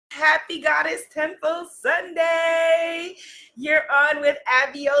Happy Goddess Temple Sunday. You're on with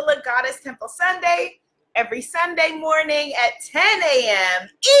Abiola Goddess Temple Sunday every Sunday morning at 10 a.m.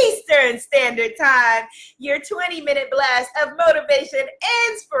 Eastern Standard Time. Your 20-minute blast of motivation,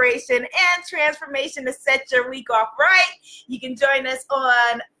 inspiration, and transformation to set your week off right. You can join us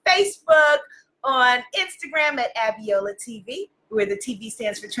on Facebook, on Instagram at Abiola TV, where the TV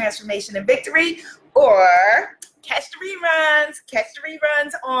stands for Transformation and Victory, or catch the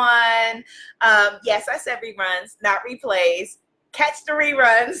reruns on, yes, I said reruns, not replays. Catch the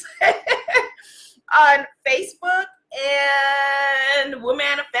reruns on Facebook and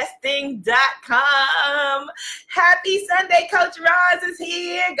womanifesting.com. Happy Sunday. Coach Roz is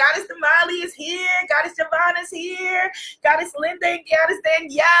here. Goddess Damali is here. Goddess Giovanna is here. Goddess Linda and Goddess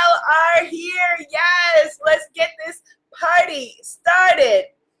Danielle are here. Yes, let's get this party started.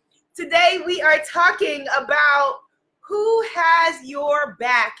 Today we are talking about who has your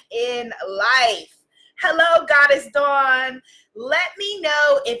back in life. Hello, Goddess Dawn. Let me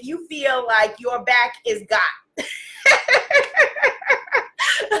know if you feel like your back is got.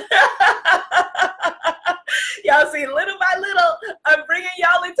 Y'all see, little by little, I'm bringing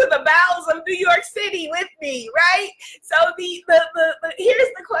y'all into the bowels of New York City with me, right? So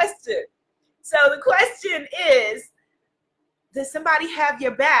here's the question. So the question is, does somebody have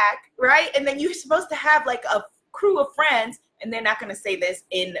your back, right? And then you're supposed to have like a crew of friends, and they're not going to say this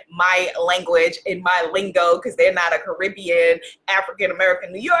in my language, in my lingo, because they're not a Caribbean,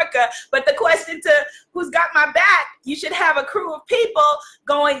 African-American New Yorker. But the question to who's got my back, you should have a crew of people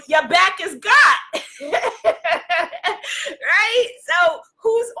going, your back is got. Right? So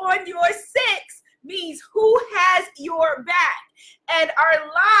who's on your six means who has your back. And our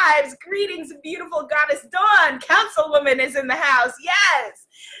lives, greetings, beautiful Goddess Dawn, Councilwoman is in the house. Yes.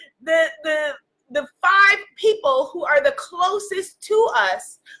 The five people who are the closest to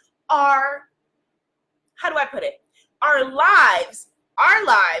us are, how do I put it? Our lives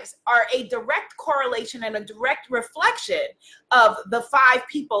are a direct correlation and a direct reflection of the five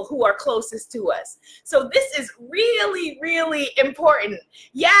people who are closest to us. So this is really, really important.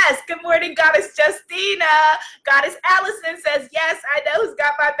 Yes, good morning, Goddess Justina. Goddess Allison says, yes, I know who's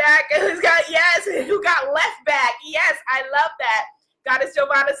got my back and who got left back. Yes, I love that. Goddess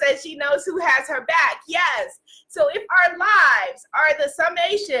Giovanna says she knows who has her back. Yes. So if our lives are the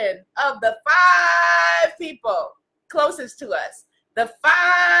summation of the five people closest to us, the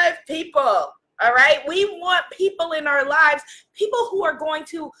five people, all right? We want people in our lives, people who are going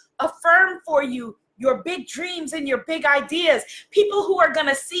to affirm for you your big dreams and your big ideas, people who are going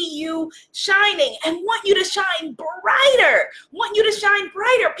to see you shining and want you to shine brighter,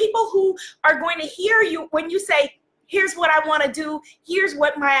 people who are going to hear you when you say, here's what I want to do, here's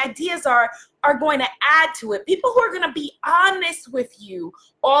what my ideas are going to add to it. People who are going to be honest with you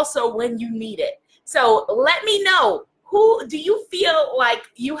also when you need it. So let me know, who do you feel like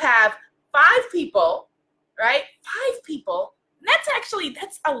you have? Five people, right? Five people. That's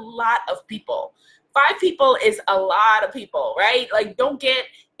a lot of people. Five people is a lot of people, right? Like, don't get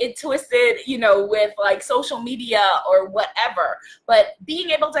it twisted, with like social media or whatever. But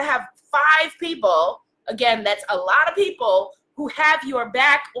being able to have five people, again, that's a lot of people who have your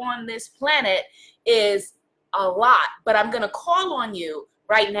back on this planet is a lot. But I'm going to call on you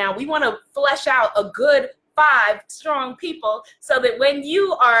right now. We want to flesh out a good 5 strong people so that when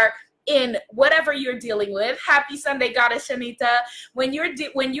you are in whatever you're dealing with, happy Sunday, Goddess Shanita, when you're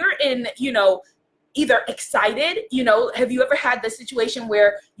in, either excited, have you ever had the situation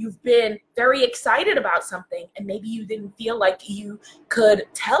where you've been very excited about something and maybe you didn't feel like you could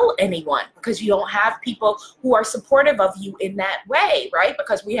tell anyone because you don't have people who are supportive of you in that way, right?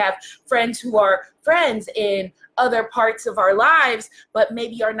 Because we have friends who are friends in other parts of our lives, but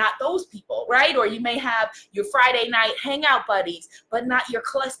maybe are not those people, right? Or you may have your Friday night hangout buddies, but not your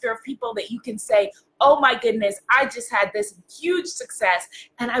cluster of people that you can say, oh my goodness, I just had this huge success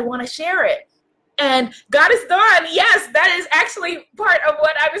and I want to share it. And Goddess Dawn, yes, that is actually part of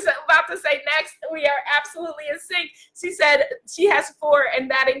what I was about to say next. We are absolutely in sync. She said she has 4,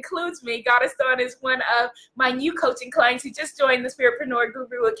 and that includes me. Goddess Dawn is one of my new coaching clients who just joined the Spiritpreneur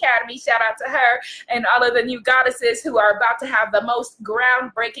Guru Academy. Shout out to her and all of the new goddesses who are about to have the most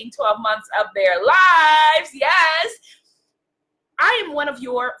groundbreaking 12 months of their lives. Yes, I am one of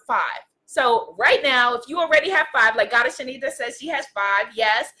your 5. So right now, if you already have 5, like Goddess Shanita says she has 5,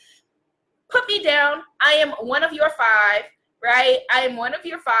 yes, put me down. I am one of your 5, right? I am one of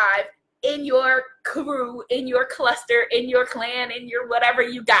your 5 in your crew, in your cluster, in your clan, in your whatever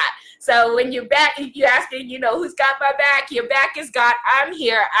you got. So when you're back, you're asking, who's got my back? Your back is got. I'm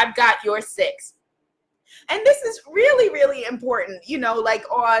here. I've got your 6. And this is really, really important, like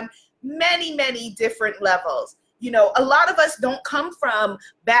on many, many different levels. A lot of us don't come from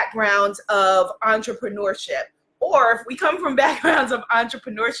backgrounds of entrepreneurship. Or if we come from backgrounds of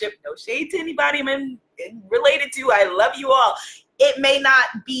entrepreneurship, no shade to anybody I'm related to, I love you all. It may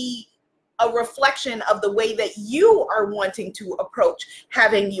not be a reflection of the way that you are wanting to approach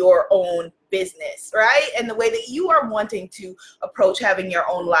having your own business, right? And the way that you are wanting to approach having your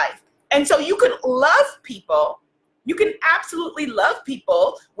own life. And so you can love people. You can absolutely love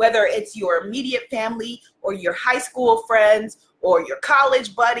people, whether it's your immediate family or your high school friends or your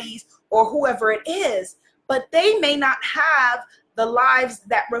college buddies or whoever it is, but they may not have the lives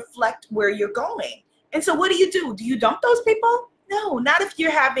that reflect where you're going. And so what do? Do you dump those people? No, not if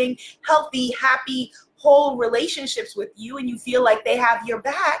you're having healthy, happy, whole relationships with you and you feel like they have your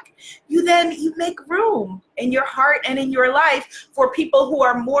back. You make room in your heart and in your life for people who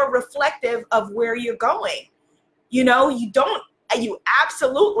are more reflective of where you're going. You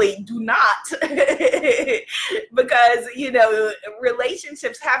absolutely do not because,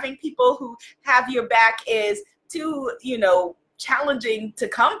 relationships, having people who have your back is too, challenging to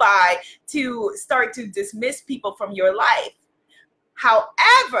come by to start to dismiss people from your life.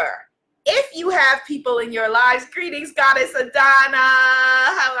 However, if you have people in your lives, greetings, Goddess Adana.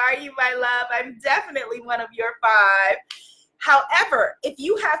 How are you, my love? I'm definitely one of your 5. However, if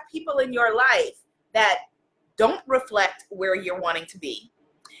you have people in your life that don't reflect where you're wanting to be,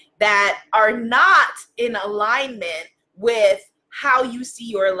 that are not in alignment with how you see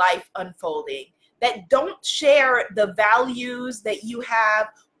your life unfolding, that don't share the values that you have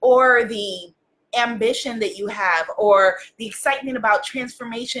or the ambition that you have or the excitement about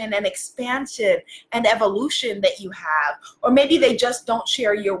transformation and expansion and evolution that you have, or maybe they just don't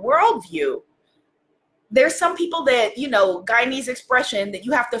share your worldview. There's some people that, Guyanese expression, that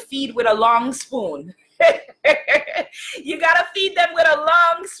you have to feed with a long spoon. You got to feed them with a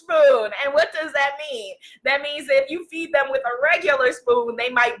long spoon. And what does that mean? That means that if you feed them with a regular spoon, they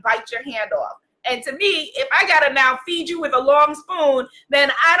might bite your hand off. And to me, if I got to now feed you with a long spoon,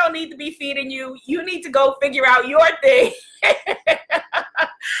 then I don't need to be feeding you. You need to go figure out your thing.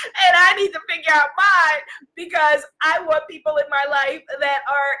 And I need to figure out mine, because I want people in my life that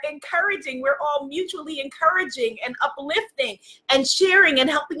are encouraging. We're all mutually encouraging and uplifting and sharing and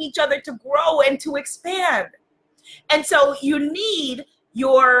helping each other to grow and to expand. And so you need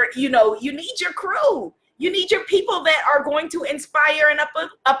your crew. You need your people that are going to inspire and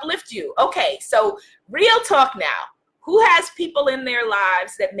uplift you. Okay, so real talk now. Who has people in their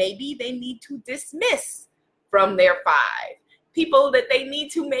lives that maybe they need to dismiss from their 5? People that they need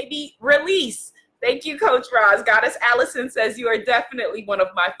to maybe release. Thank you, Coach Roz. Goddess Allison says you are definitely one of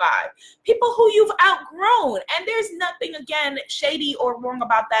my 5. People who you've outgrown. And there's nothing, again, shady or wrong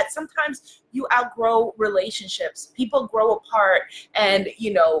about that. Sometimes you outgrow relationships. People grow apart. And,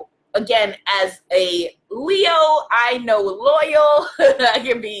 again, as a Leo, I know loyal. I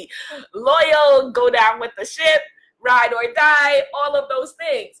can be loyal, go down with the ship, ride or die, all of those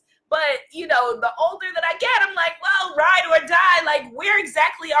things. But, the older that I get, I'm like, well, ride or die, like, where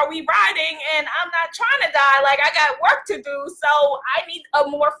exactly are we riding? And I'm not trying to die. Like, I got work to do, so I need a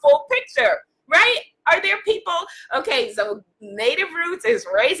more full picture, right? Are there people? Okay, so Native Roots is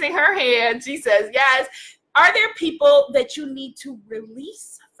raising her hand. She says, yes. Are there people that you need to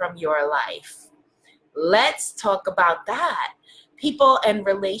release from your life? Let's talk about that. People and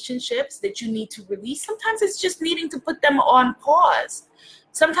relationships that you need to release. Sometimes it's just needing to put them on pause.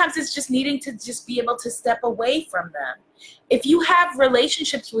 Sometimes it's just needing to just be able to step away from them. If you have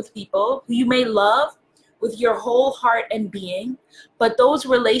relationships with people who you may love with your whole heart and being, but those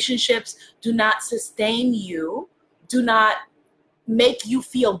relationships do not sustain you, do not make you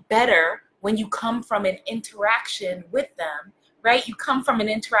feel better when you come from an interaction with them, right? You come from an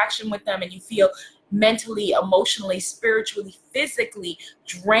interaction with them and you feel mentally, emotionally, spiritually, physically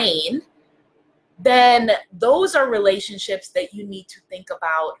drained, then those are relationships that you need to think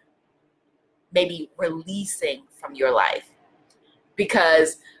about maybe releasing from your life.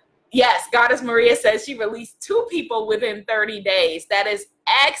 Because, yes, Goddess Maria says she released 2 people within 30 days. That is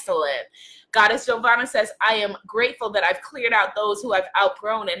excellent. Goddess Giovanna says, I am grateful that I've cleared out those who I've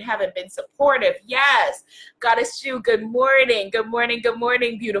outgrown and haven't been supportive. Yes. Goddess Shu, good morning. Good morning. Good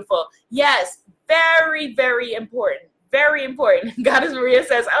morning, beautiful. Yes, very, very important. Very important. Goddess Maria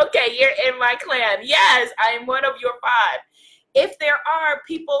says, okay, you're in my clan. Yes, I am one of your 5. If there are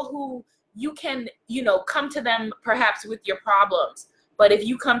people who you can, come to them perhaps with your problems, but if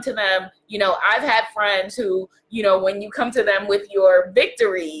you come to them, I've had friends who, when you come to them with your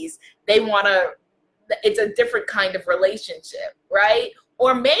victories, they want to, it's a different kind of relationship, right?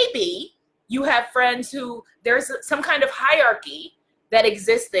 Or maybe You have friends who there's some kind of hierarchy that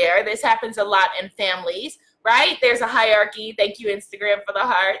exists there. This happens a lot in families, right? There's a hierarchy. Thank you, Instagram, for the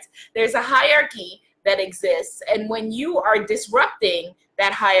hearts. There's a hierarchy that exists. And when you are disrupting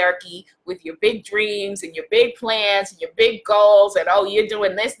that hierarchy with your big dreams and your big plans and your big goals and, oh, you're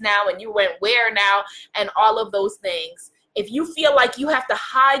doing this now and you went where now and all of those things, if you feel like you have to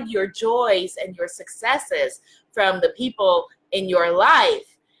hide your joys and your successes from the people in your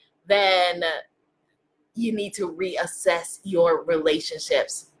life, then you need to reassess your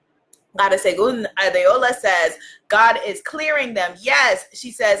relationships. Según Abiola says, God is clearing them. Yes,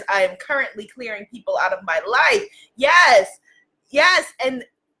 she says, I am currently clearing people out of my life. Yes, yes. And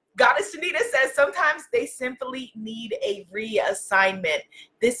Goddess Janita says, sometimes they simply need a reassignment.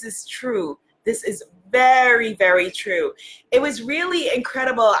 This is true. This is very, very true. It was really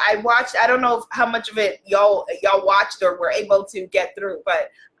incredible. I watched, I don't know how much of it y'all watched or were able to get through,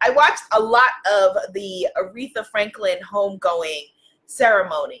 but I watched a lot of the Aretha Franklin homegoing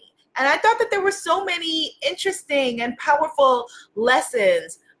ceremony. And I thought that there were so many interesting and powerful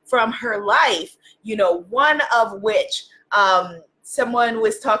lessons from her life, you know, one of which someone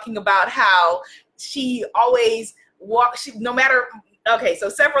was talking about how she always walked, no matter, okay, so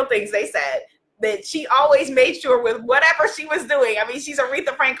several things they said. That she always made sure with whatever she was doing. I mean, she's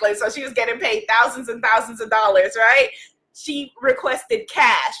Aretha Franklin, so she was getting paid thousands and thousands of dollars, right? She requested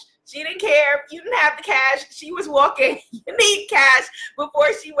cash. She didn't care if you didn't have the cash. She was walking, you need cash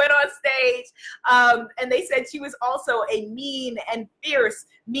before she went on stage. And they said she was also a mean and fierce,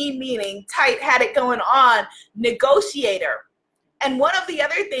 mean meaning, tight, had it going on, negotiator. And one of the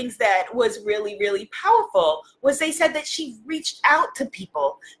other things that was really, really powerful was they said that she reached out to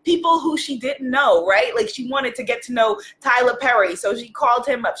people who she didn't know, right? Like she wanted to get to know Tyler Perry, so she called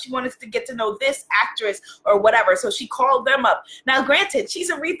him up. She wanted to get to know this actress or whatever, so she called them up. Now, granted, she's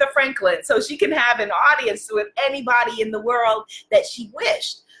Aretha Franklin, so she can have an audience with anybody in the world that she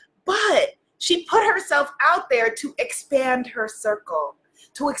wished. But she put herself out there to expand her circle,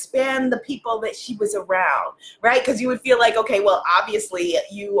 to expand the people that she was around, right? Because you would feel like, okay, well, obviously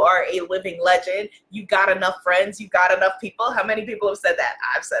you are a living legend. You got enough friends. You got enough people. How many people have said that?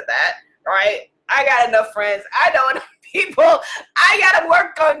 I've said that, right? I got enough friends. I know enough people. I got to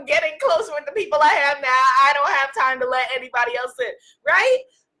work on getting closer with the people I have now. I don't have time to let anybody else in, right?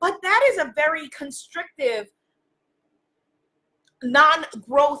 But that is a very constrictive,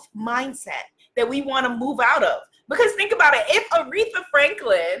 non-growth mindset that we want to move out of. Because think about it, if Aretha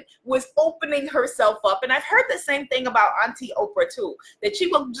Franklin was opening herself up, and I've heard the same thing about Auntie Oprah too, that she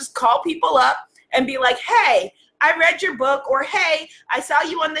will just call people up and be like, hey, I read your book, or hey, I saw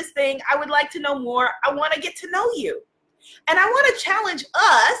you on this thing. I would like to know more. I want to get to know you. And I want to challenge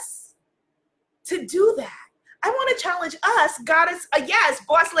us to do that. I want to challenge us, Goddess, yes,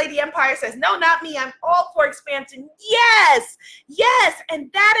 Boss Lady Empire says, no, not me. I'm all for expansion. Yes, yes. And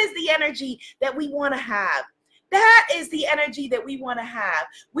that is the energy that we want to have. That is the energy that we want to have.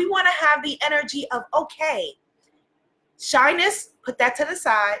 We want to have the energy of, okay, shyness, put that to the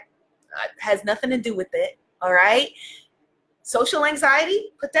side. Has nothing to do with it, all right? Social anxiety,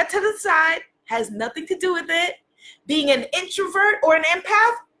 put that to the side. Has nothing to do with it. Being an introvert or an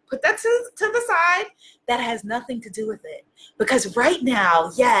empath, put that to the side. That has nothing to do with it. Because right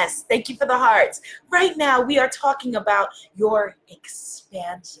now, yes, thank you for the hearts. Right now, we are talking about your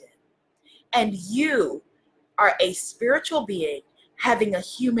expansion. And you are a spiritual being having a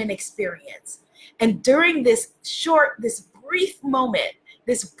human experience. And during this brief moment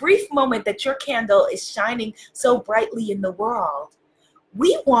that your candle is shining so brightly in the world,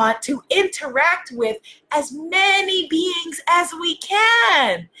 we want to interact with as many beings as we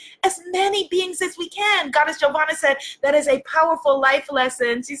can. As many beings as we can. Goddess Giovanna said that is a powerful life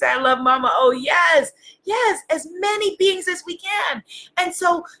lesson. She said, I love Mama. Oh, yes. Yes, as many beings as we can. And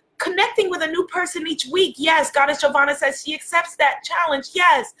so connecting with a new person each week. Yes, Goddess Giovanna says she accepts that challenge.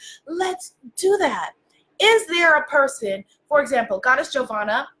 Yes, let's do that. Is there a person, for example, Goddess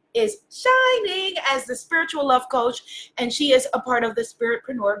Giovanna is shining as the spiritual love coach, and she is a part of the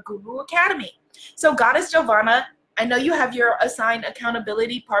Spiritpreneur Guru Academy. So Goddess Giovanna, I know you have your assigned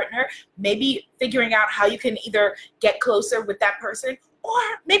accountability partner, maybe figuring out how you can either get closer with that person, or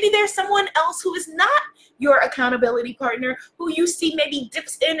maybe there's someone else who is not your accountability partner, who you see maybe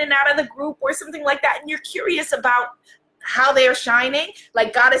dips in and out of the group or something like that, and you're curious about how they are shining.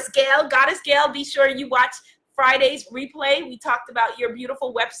 Like Goddess Gail, be sure you watch Friday's replay. We talked about your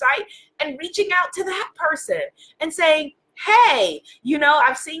beautiful website, and reaching out to that person and saying, hey, you know,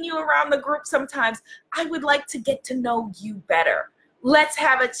 I've seen you around the group sometimes. I would like to get to know you better. Let's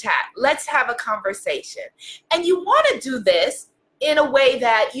have a chat. Let's have a conversation. And you want to do this in a way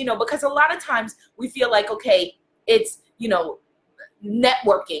that, because a lot of times we feel like, okay, it's,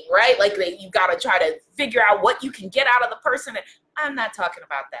 networking, right? Like you got to try to figure out what you can get out of the person. And I'm not talking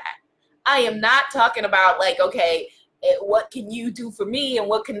about that. I am not talking about like, okay, what can you do for me and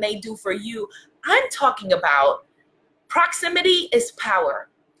what can they do for you? I'm talking about proximity is power.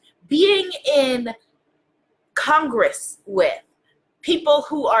 Being in Congress with people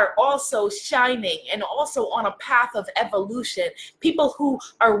who are also shining and also on a path of evolution, people who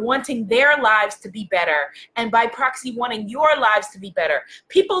are wanting their lives to be better, and by proxy wanting your lives to be better.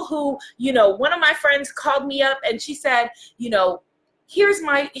 People who, one of my friends called me up and she said, here's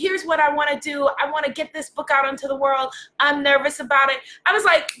what I want to do. I want to get this book out into the world. I'm nervous about it. I was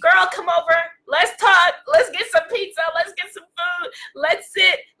like, girl, come over. Let's talk. Let's get some pizza. Let's get some food. Let's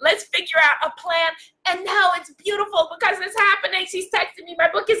sit. Let's figure out a plan. And now it's beautiful because it's happening. She's texting me. My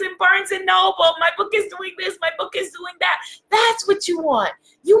book is in Barnes and Noble. My book is doing this. My book is doing that. That's what you want.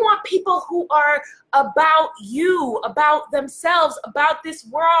 You want people who are about you, about themselves, about this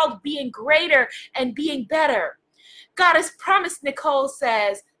world being greater and being better. Goddess Promise Nicole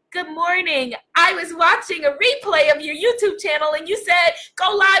says, good morning. I was watching a replay of your YouTube channel and you said,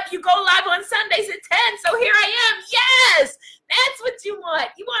 go live. You go live on Sundays at 10. So here I am. Yes, that's what you want.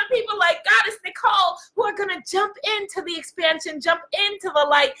 You want people like Goddess Nicole who are going to jump into the expansion, jump into the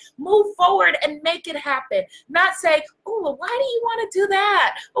light, move forward and make it happen. Not say, oh, well, why do you want to do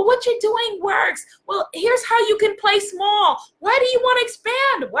that? Well, what you're doing works. Well, here's how you can play small. Why do you want to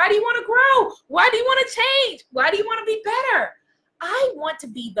expand? Why do you want to grow? Why do you want to change? Why do you want to be better? I want to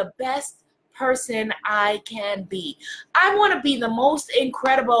be the best person I can be. I want to be the most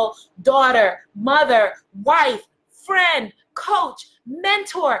incredible daughter, mother, wife, friend, coach,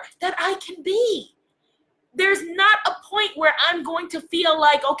 mentor that I can be. There's not a point where I'm going to feel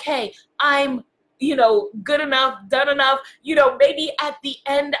like, okay, I'm, good enough, done enough, maybe at the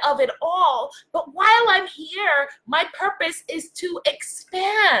end of it all. But while I'm here, my purpose is to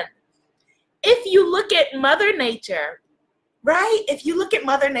expand. If you look at Mother Nature, right? If you look at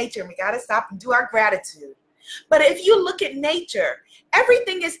Mother Nature, we got to stop and do our gratitude. But if you look at nature,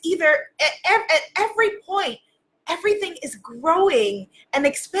 everything is either at every point, everything is growing and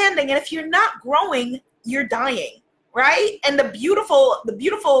expanding. And if you're not growing, you're dying, right? And the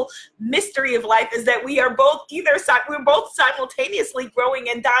beautiful mystery of life is that we're both simultaneously growing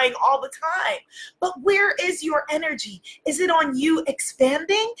and dying all the time. But where is your energy? Is it on you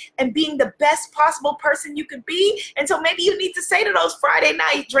expanding and being the best possible person you could be? And so maybe you need to say to those Friday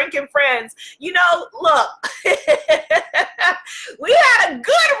night drinking friends, look, we had a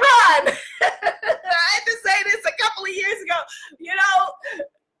good run. I had to say this a couple of years ago,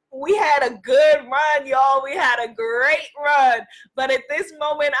 we had a good run, y'all. We had a great run. But at this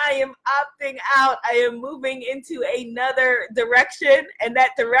moment, I am opting out. I am moving into another direction, and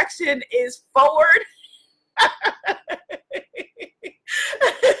that direction is forward.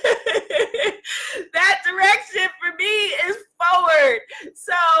 That direction for me is forward.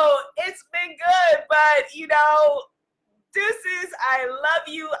 So it's been good, but deuces, I love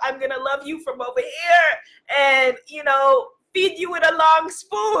you. I'm going to love you from over here. And, feed you with a long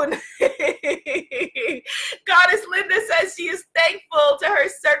spoon. Goddess Linda says she is thankful to her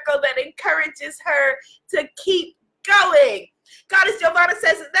circle that encourages her to keep going. Goddess Giovanna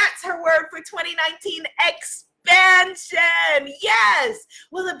says that's her word for 2019, expansion. Yes.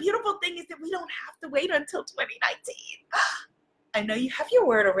 Well, the beautiful thing is that we don't have to wait until 2019. I know you have your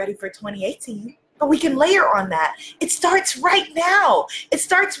word already for 2018, but we can layer on that. It starts right now. It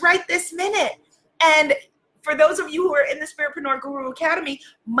starts right this minute. And for those of you who are in the Spiritpreneur Guru Academy,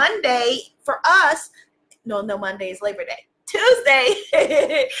 Monday for us, no, Monday is Labor Day. Tuesday,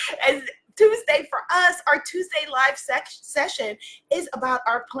 and Tuesday for us, our Tuesday live session is about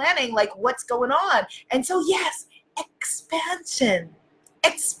our planning, like what's going on. And so, yes, expansion.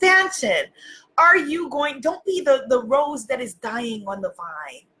 Are you don't be the rose that is dying on the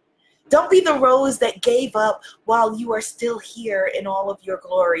vine. Don't be the rose that gave up while you are still here in all of your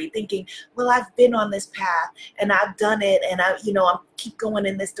glory, thinking, well, I've been on this path and I've done it and I'm keep going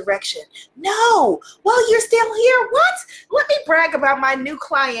in this direction. No, well, you're still here. What? Let me brag about my new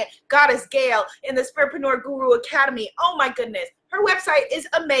client, Goddess Gail, in the Spiritpreneur Guru Academy. Oh my goodness. Her website is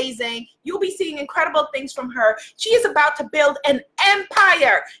amazing. You'll be seeing incredible things from her. She is about to build an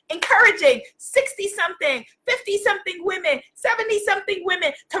empire, encouraging 60-something, 50-something women, 70-something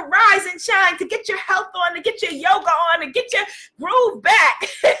women to rise and shine, to get your health on, to get your yoga on, to get your groove back,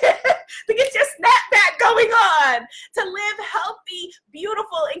 to get your snapback going on, to live healthy,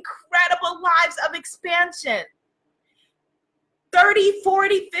 beautiful, incredible lives of expansion. 30,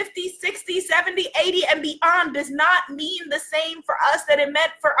 40, 50, 60, 70, 80, and beyond does not mean the same for us that it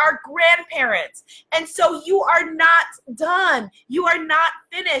meant for our grandparents. And so you are not done. You are not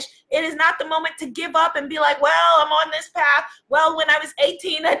finished. It is not the moment to give up and be like, well, I'm on this path. Well, when I was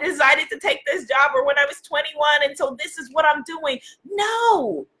 18, I decided to take this job, or when I was 21, and so this is what I'm doing.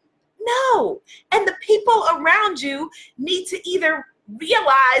 No. And the people around you need to either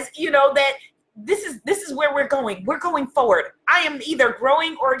realize, that this is where we're going. We're going forward. I am either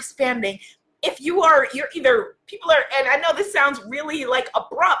growing or expanding. If you're either, people are, and I know this sounds really like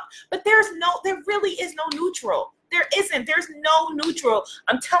abrupt, but there really is no neutral. There isn't. There's no neutral.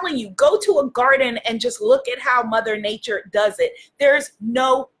 I'm telling you, go to a garden and just look at how Mother Nature does it. There's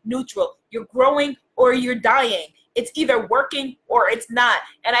no neutral. You're growing or you're dying. It's either working or it's not.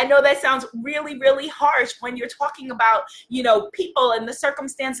 And I know that sounds really, really harsh when you're talking about, people and the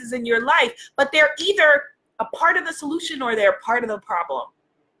circumstances in your life, but they're either a part of the solution or they're part of the problem.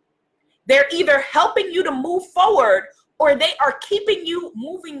 They're either helping you to move forward or they are keeping you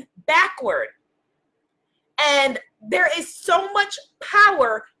moving backward. And there is so much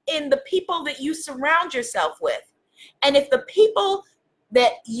power in the people that you surround yourself with. And if the people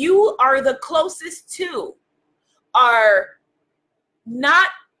that you are the closest to are not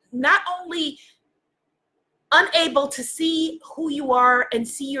only unable to see who you are and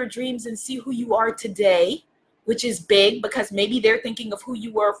see your dreams and see who you are today, which is big because maybe they're thinking of who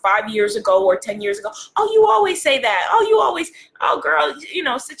you were 5 years ago or 10 years ago. Oh, you always say that. Oh,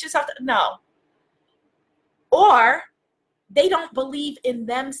 girl, sit yourself. No. Or they don't believe in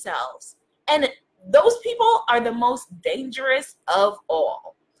themselves. And those people are the most dangerous of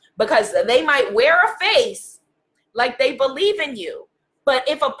all because they might wear a face like they believe in you. But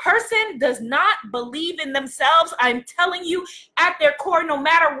if a person does not believe in themselves, I'm telling you, at their core, no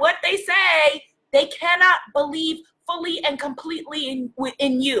matter what they say, they cannot believe fully and completely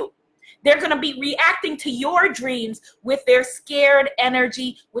in you. They're going to be reacting to your dreams with their scared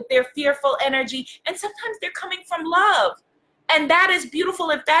energy, with their fearful energy. And sometimes they're coming from love. And that is beautiful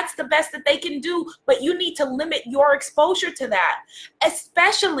if that's the best that they can do. But you need to limit your exposure to that.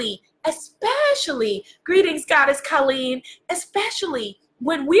 Especially, greetings, Goddess Colleen, especially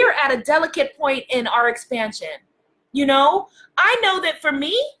when we're at a delicate point in our expansion. I know that for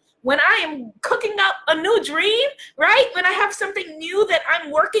me, when I am cooking up a new dream, right? When I have something new that I'm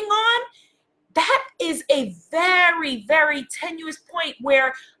working on, that is a very, very tenuous point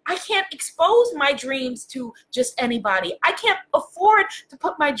where I can't expose my dreams to just anybody. I can't afford to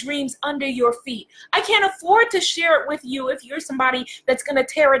put my dreams under your feet. I can't afford to share it with you if you're somebody that's going to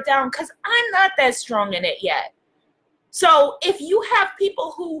tear it down because I'm not that strong in it yet. So if you have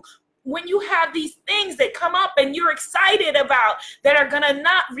people who, when you have these things that come up and you're excited about that are going to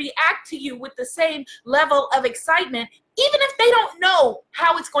not react to you with the same level of excitement, even if they don't know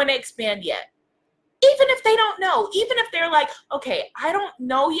how it's going to expand yet. Even if they don't know, even if they're like, okay, I don't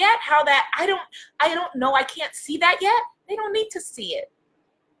know yet how that, I don't know, I can't see that yet. They don't need to see it.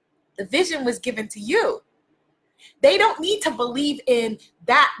 The vision was given to you. They don't need to believe in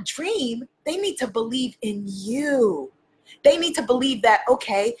that dream. They need to believe in you. They need to believe that,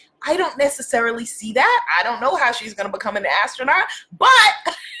 okay, I don't necessarily see that. I don't know how she's going to become an astronaut, but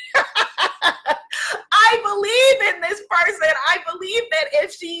I believe in this person. I believe that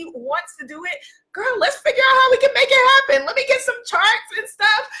if she wants to do it, girl, let's figure out how we can make it happen. Let me get some charts and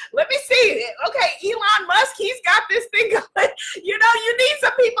stuff. Let me see it. Okay, Elon Musk, he's got this thing going. You need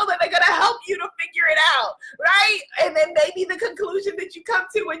some people that are going to help you to figure it out, right? And then maybe the conclusion that you come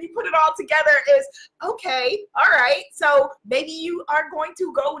to when you put it all together is, okay, all right, so maybe you are going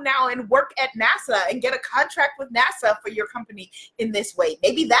to go now and work at NASA and get a contract with NASA for your company in this way.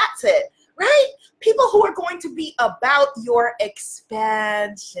 Maybe that's it, right? People who are going to be about your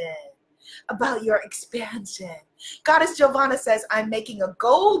expansion. About your expansion. Goddess Giovanna says, I'm making a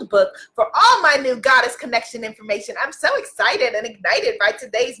gold book for all my new Goddess Connection information. I'm so excited and ignited by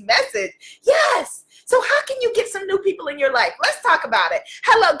today's message. Yes. So how can you get some new people in your life? Let's talk about it.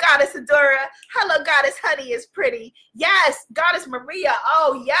 Hello, Goddess Adora. Hello, Goddess Honey is pretty. Yes. Goddess Maria.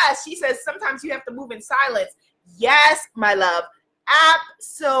 Oh, yes. She says sometimes you have to move in silence. Yes, my love.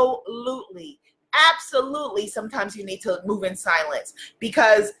 Absolutely. Absolutely. Sometimes you need to move in silence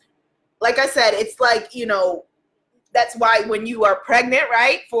because, like I said, it's like, that's why when you are pregnant,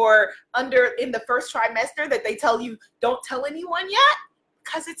 right, in the first trimester that they tell you, don't tell anyone yet,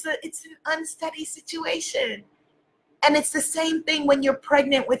 because it's an unsteady situation. And it's the same thing when you're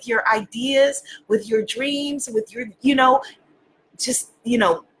pregnant with your ideas, with your dreams, with your,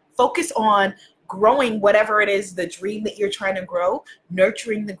 focus on growing whatever it is, the dream that you're trying to grow,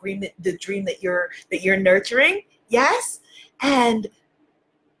 nurturing the dream that you're nurturing. Yes? And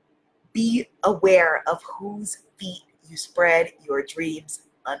be aware of whose feet you spread your dreams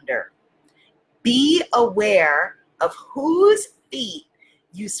under. Be aware of whose feet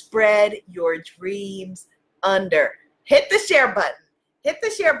you spread your dreams under. Hit the share button. Hit the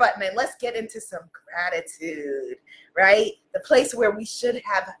share button and let's get into some gratitude, right? The place where we should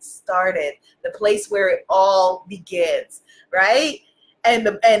have started, the place where it all begins, right? And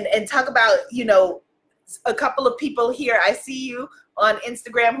talk about, a couple of people here. I see you on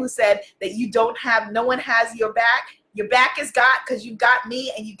Instagram who said that no one has your back. Your back is God because you got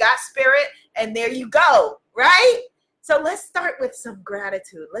me and you got spirit, and there you go, right? So let's start with some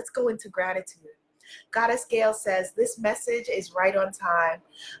gratitude. Let's go into gratitude. Goddess Gail says, this message is right on time.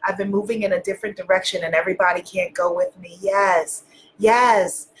 I've been moving in a different direction and everybody can't go with me. Yes,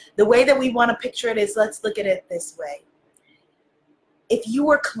 yes. The way that we want to picture it is, let's look at it this way. If you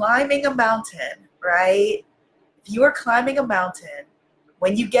were climbing a mountain, right? If you are climbing a mountain,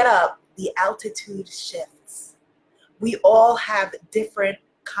 when you get up, the altitude shifts. We all have different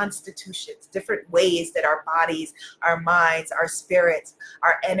constitutions, different ways that our bodies, our minds, our spirits,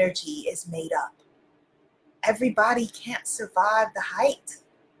 our energy is made up. Everybody can't survive the height.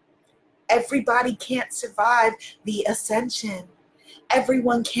 Everybody can't survive the ascension.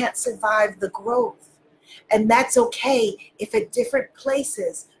 Everyone can't survive the growth. And that's okay if at different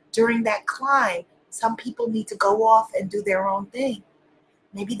places during that climb, some people need to go off and do their own thing.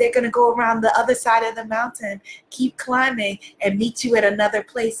 Maybe they're going to go around the other side of the mountain, keep climbing, and meet you at another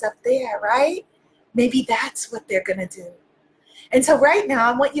place up there, right? Maybe that's what they're going to do. And so right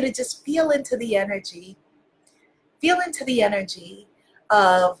now, I want you to just feel into the energy. Feel into the energy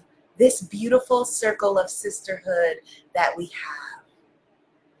of this beautiful circle of sisterhood that we have.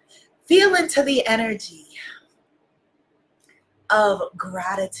 Feel into the energy of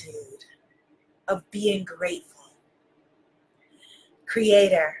gratitude, of being grateful.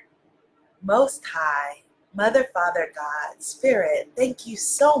 Creator, Most High, Mother, Father, God, Spirit, thank you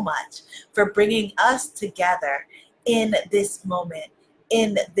so much for bringing us together in this moment,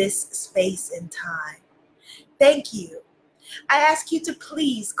 in this space and time. Thank you. I ask you to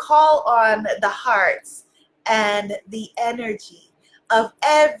please call on the hearts and the energy of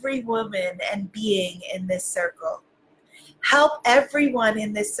every woman and being in this circle. Help everyone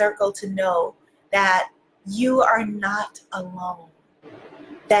in this circle to know that you are not alone,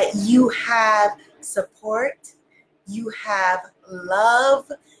 that you have support, you have love,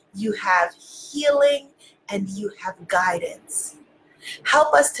 you have healing, and you have guidance.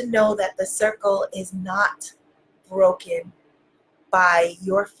 Help us to know that the circle is not broken by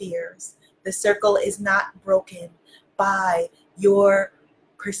your fears. The circle is not broken by your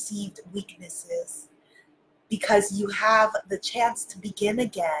perceived weaknesses, because you have the chance to begin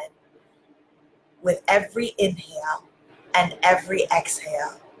again with every inhale and every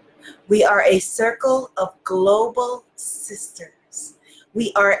exhale. We are a circle of global sisters.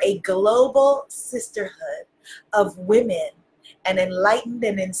 We are a global sisterhood of women and enlightened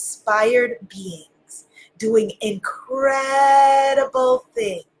and inspired beings doing incredible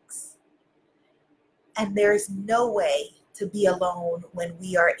things. And there's no way to be alone when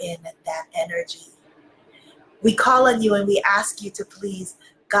we are in that energy. We call on you and we ask you to please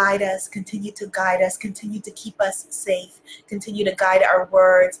guide us, continue to guide us, continue to keep us safe, continue to guide our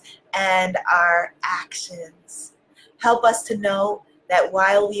words and our actions. Help us to know that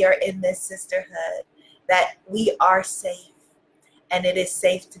while we are in this sisterhood, that we are safe, and it is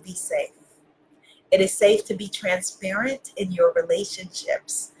safe to be safe. It is safe to be transparent in your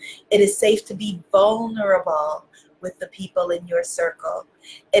relationships. It is safe to be vulnerable with the people in your circle.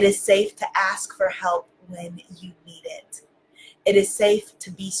 It is safe to ask for help when you need it. It is safe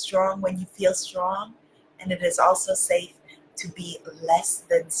to be strong when you feel strong, and it is also safe to be less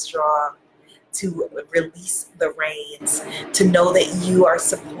than strong, to release the reins, to know that you are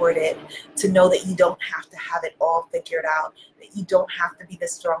supported, to know that you don't have to have it all figured out, that you don't have to be the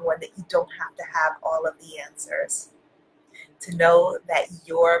strong one, that you don't have to have all of the answers, to know that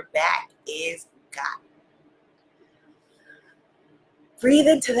your back is got. Breathe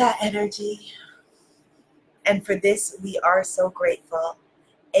into that energy. And for this, we are so grateful.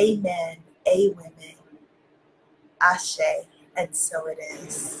 Amen. Women. Ashe. And so it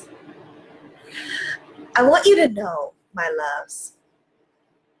is. I want you to know, my loves,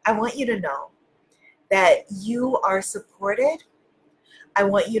 I want you to know that you are supported. I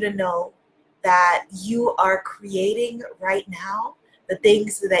want you to know that you are creating right now the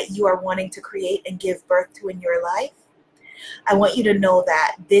things that you are wanting to create and give birth to in your life. I want you to know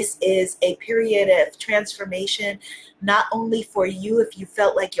that this is a period of transformation, not only for you if you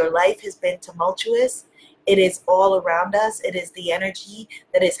felt like your life has been tumultuous. It is all around us. It is the energy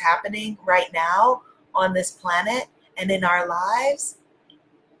that is happening right now on this planet and in our lives.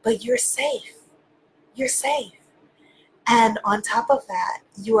 But you're safe. You're safe. And on top of that,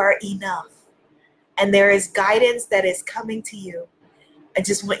 you are enough. And there is guidance that is coming to you. I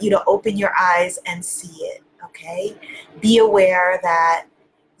just want you to open your eyes and see it, okay? Be aware that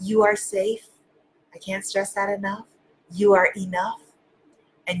you are safe. I can't stress that enough. You are enough,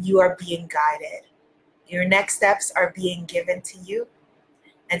 and you are being guided. Your next steps are being given to you.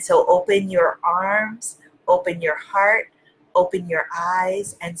 And so open your arms, open your heart, open your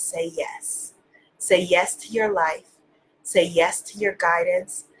eyes, and say yes. Say yes to your life. Say yes to your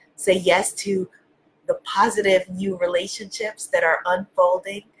guidance. Say yes to the positive new relationships that are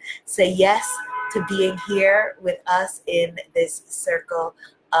unfolding. Say yes to being here with us in this circle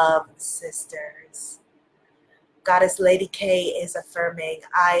of sisters. Goddess Lady K is affirming,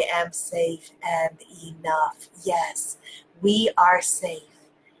 I am safe and enough. Yes, we are safe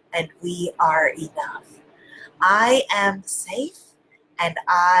and we are enough. I am safe and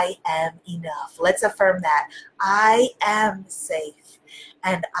I am enough. Let's affirm that. I am safe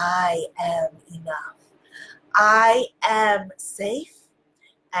and I am enough. I am safe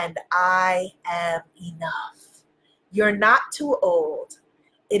and I am enough. You're not too old.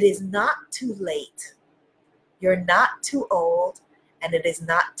 It is not too late. You're not too old and it is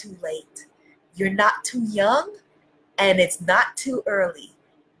not too late. You're not too young and it's not too early.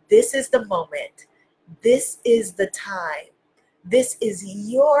 This is the moment. This is the time. This is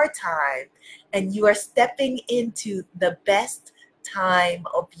your time, and you are stepping into the best time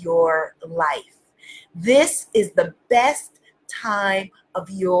of your life. This is the best time of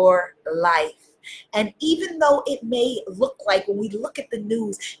your life. And even though it may look like, when we look at the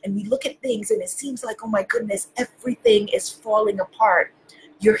news and we look at things and it seems like, oh my goodness, everything is falling apart,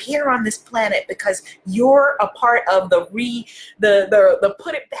 you're here on this planet because you're a part of the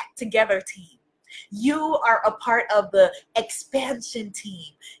put it back together team. You are a part of the expansion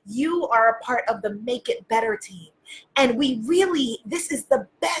team. You are a part of the make it better team. And this is the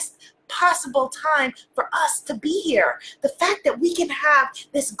best possible time for us to be here. The fact that we can have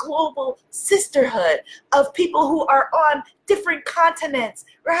this global sisterhood of people who are on different continents,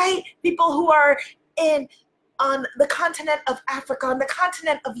 right? People who are on the continent of Africa, on the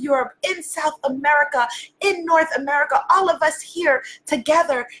continent of Europe, in South America, in North America, all of us here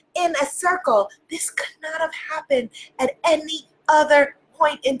together in a circle. This could not have happened at any other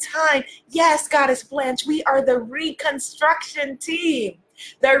point in time. Yes, Goddess Blanche, we are the reconstruction team.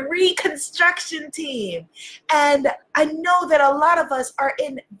 The reconstruction team. And I know that a lot of us are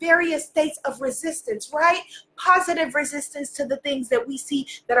in various states of resistance, right? Positive resistance to the things that we see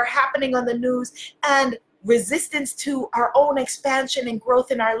that are happening on the news, and resistance to our own expansion and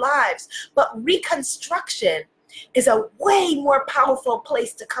growth in our lives. But reconstruction is a way more powerful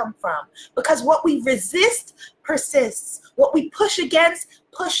place to come from, because what we resist persists. What we push against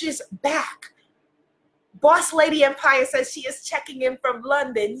pushes back. Boss Lady Empire says she is checking in from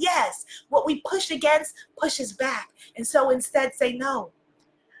London. Yes, what we push against pushes back. And so instead say, no,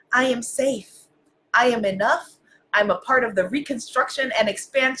 I am safe. I am enough. I'm a part of the reconstruction and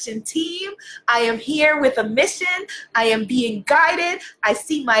expansion team. I am here with a mission. I am being guided. I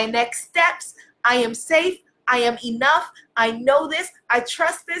see my next steps. I am safe. I am enough. I know this. I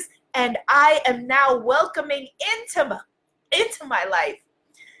trust this. And I am now welcoming into my life.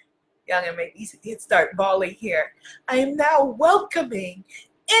 Y'all gonna make me start bawling here. I am now welcoming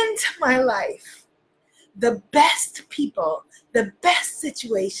into my life the best people, the best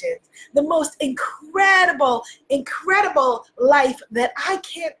situations, the most incredible life that I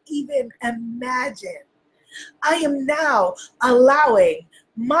can't even imagine. I am now allowing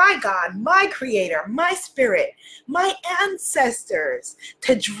my God, my Creator, my Spirit, my ancestors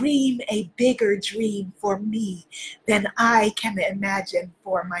to dream a bigger dream for me than I can imagine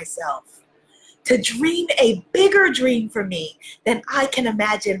for myself. To dream a bigger dream for me than I can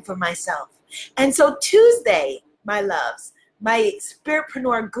imagine for myself. And so Tuesday, my loves, my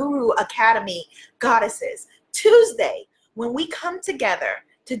Spiritpreneur Guru Academy goddesses, Tuesday, when we come together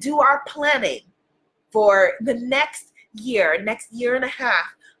to do our planning for the next year and a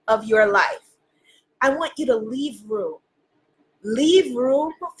half of your life, I want you to leave room. Leave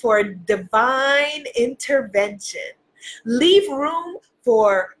room for divine intervention. Leave room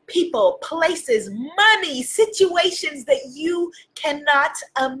for people, places, money, situations that you cannot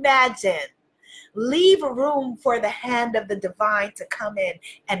imagine. Leave room for the hand of the divine to come in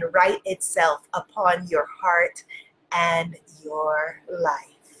and write itself upon your heart and your life.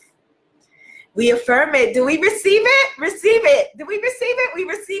 We affirm it. Do we receive it? Receive it. Do we receive it? We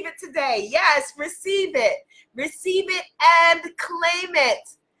receive it today. Yes, receive it. Receive it and claim it.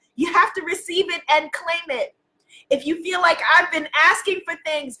 You have to receive it and claim it. If you feel like I've been asking for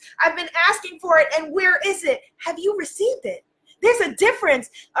things, I've been asking for it, and where is it? Have you received it? There's a difference,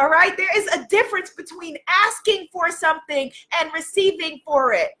 all right? There is a difference between asking for something and receiving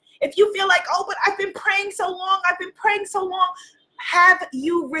for it. If you feel like, oh, but I've been praying so long, have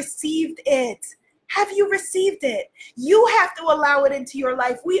you received it? Have you received it? You have to allow it into your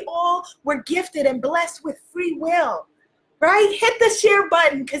life. We all were gifted and blessed with free will. Right? Hit the share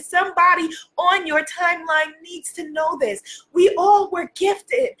button because somebody on your timeline needs to know this. We all were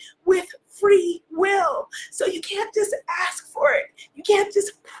gifted with free will. So you can't just ask for it. You can't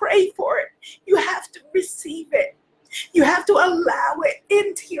just pray for it. You have to receive it. You have to allow it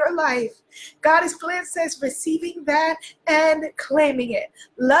into your life. Goddess Plan says receiving that and claiming it.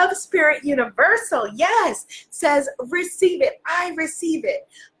 Love Spirit Universal, yes, says receive it. I receive it.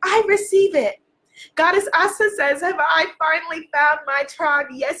 I receive it. Goddess Asa says, have I finally found my tribe?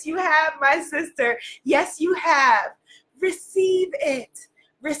 Yes, you have, my sister. Yes, you have. Receive it.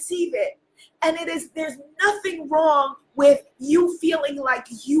 Receive it. And there's nothing wrong with you feeling like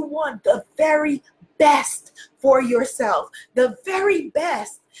you want the very best for yourself. The very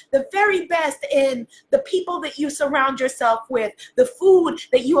best in the people that you surround yourself with, the food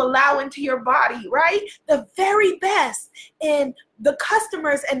that you allow into your body, right? The very best in the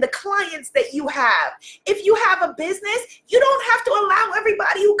customers and the clients that you have. If you have a business, you don't have to allow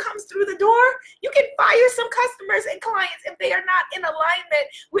everybody who comes through the door. You can fire some customers and clients if they are not in alignment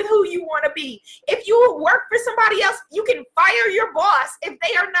with who you want to be. If you work for somebody else, you can fire your boss if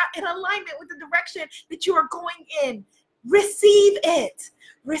they are not in alignment with the direction that you are going in. Receive it.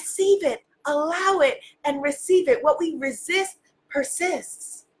 Receive it. Allow it and receive it. What we resist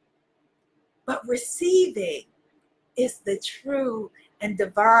persists. But receiving is the true and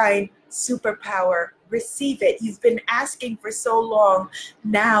divine superpower. Receive it. You've been asking for so long.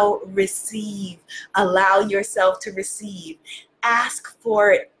 Now receive. Allow yourself to receive. Ask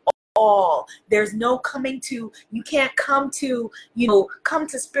for it all. There's no coming to, you can't come to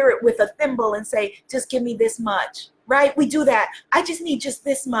spirit with a thimble and say, just give me this much, right? We do that. I just need just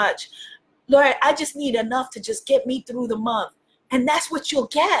this much. Lord, I just need enough to just get me through the month. And that's what you'll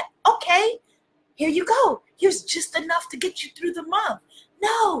get. Okay, here you go. Here's just enough to get you through the month.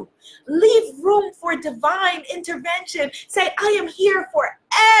 No, leave room for divine intervention. Say, I am here for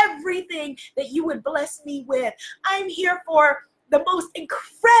everything that you would bless me with. I'm here for the most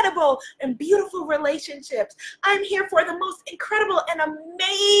incredible and beautiful relationships. I'm here for the most incredible and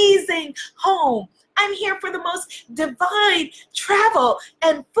amazing home. I'm here for the most divine travel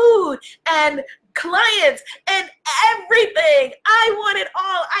and food and clients and everything. I want it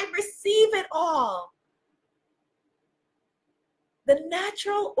all. I receive it all. The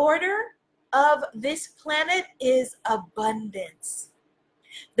natural order of this planet is abundance.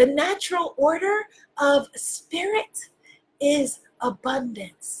 The natural order of spirit is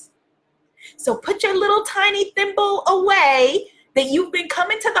abundance. So put your little tiny thimble away that you've been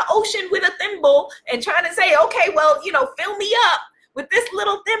coming to the ocean with a thimble and trying to say, okay, well, fill me up with this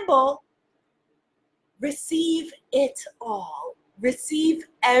little thimble. Receive it all. Receive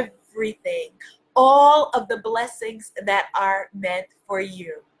everything. All of the blessings that are meant for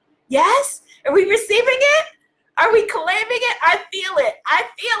you. Yes? Are we receiving it? Are we claiming it? I feel it. I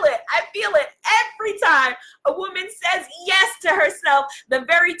feel it. I feel it. Every time a woman says yes to herself, the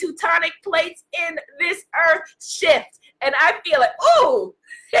very tectonic plates in this earth shift. And I feel it. Ooh,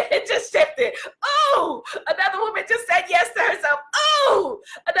 it just shifted. Ooh, another woman just said yes to herself. Ooh,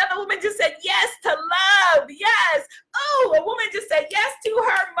 another woman just said yes to love. Yes. Ooh, a woman just said yes to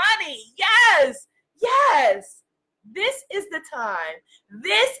her money. Yes. Yes. This is the time.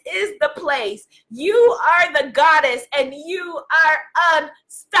 This is the place. You are the goddess and you are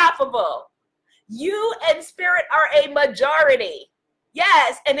unstoppable. You and spirit are a majority.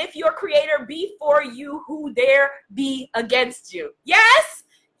 Yes. And if your creator be for you, who dare be against you? Yes.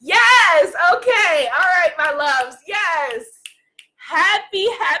 Yes. Okay. All right, my loves. Yes.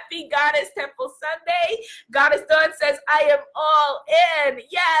 Happy Goddess Temple Sunday. Goddess Dawn says, I am all in.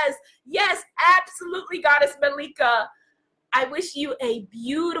 Yes, yes, absolutely, Goddess Malika. I wish you a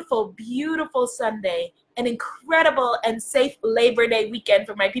beautiful, beautiful Sunday, an incredible and safe Labor Day weekend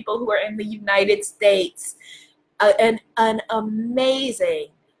for my people who are in the United States. An amazing,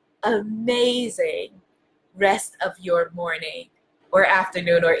 amazing rest of your morning or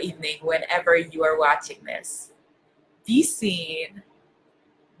afternoon or evening whenever you are watching this. Be seen,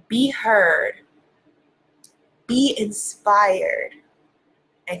 be heard, be inspired,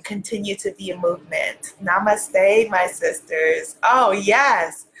 and continue to be a movement. Namaste, my sisters. Oh,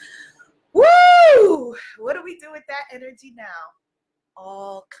 yes. Woo! What do we do with that energy now?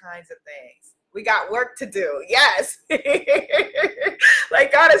 All kinds of things. We got work to do. Yes.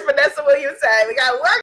 Like Goddess Vanessa Williams said, we got work